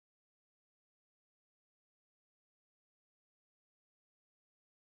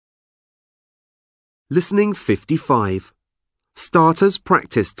Listening 55. Starters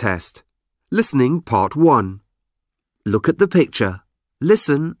Practice Test. Listening Part 1. Look at the picture.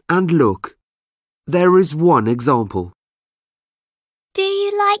 Listen and look. There is one example. Do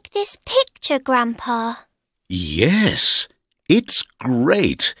you like this picture, Grandpa? Yes, it's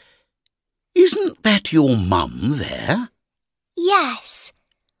great. Isn't that your mum there? Yes.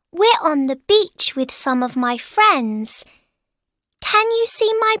 We're on the beach with some of my friends. Can you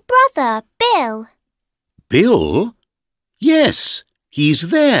see my brother, Bill? Bill? Yes, he's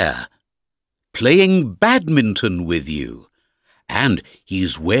there, playing badminton with you. And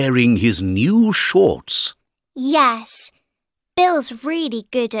he's wearing his new shorts. Yes. Bill's really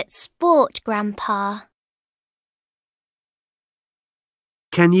good at sport, Grandpa.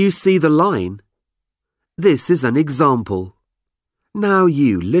 Can you see the line? This is an example. Now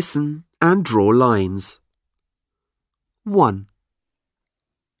you listen and draw lines. 1.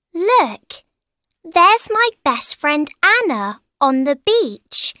 Look, there's my best friend Anna on the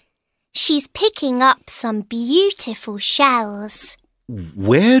beach. She's picking up some beautiful shells.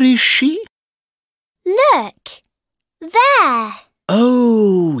 Where is she? Look, there.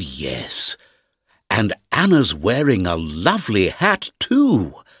 Oh, yes. And Anna's wearing a lovely hat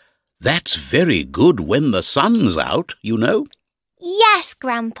too. That's very good when the sun's out, you know. Yes,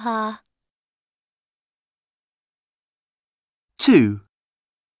 Grandpa. 2.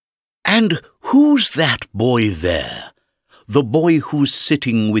 And who's that boy there? The boy who's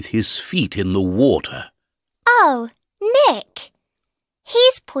sitting with his feet in the water. Oh, Nick.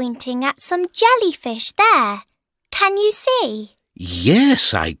 He's pointing at some jellyfish there. Can you see?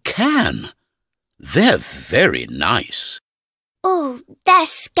 Yes, I can. They're very nice. Oh, they're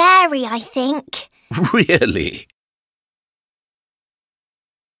scary, I think. Really?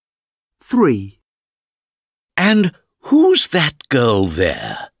 3. And who's that girl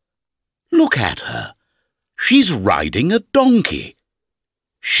there? Look at her. She's riding a donkey.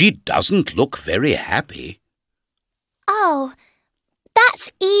 She doesn't look very happy. Oh,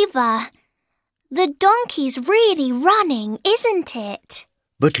 that's Eva. The donkey's really running, isn't it?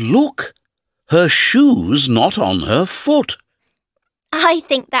 But look, her shoe's not on her foot. I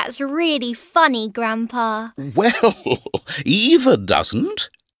think that's really funny, Grandpa. Well, Eva doesn't.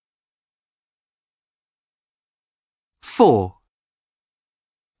 4.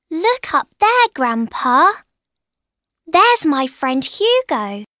 Look up there, Grandpa. There's my friend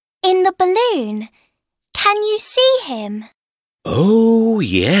Hugo in the balloon. Can you see him? Oh,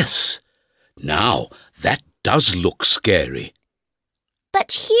 yes. Now, that does look scary.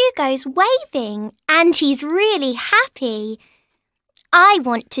 But Hugo's waving and he's really happy. I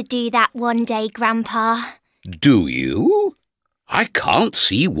want to do that one day, Grandpa. Do you? I can't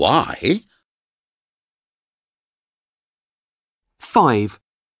see why. 5.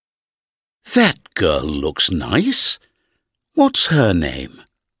 That girl looks nice. What's her name?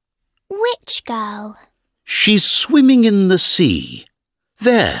 Which girl? She's swimming in the sea.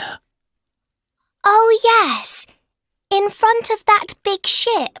 There. Oh, yes. In front of that big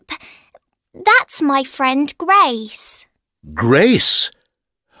ship. That's my friend Grace. Grace?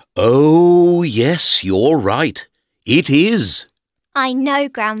 Oh, yes, you're right. It is. I know,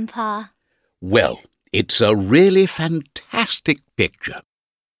 Grandpa. Well, it's a really fantastic picture.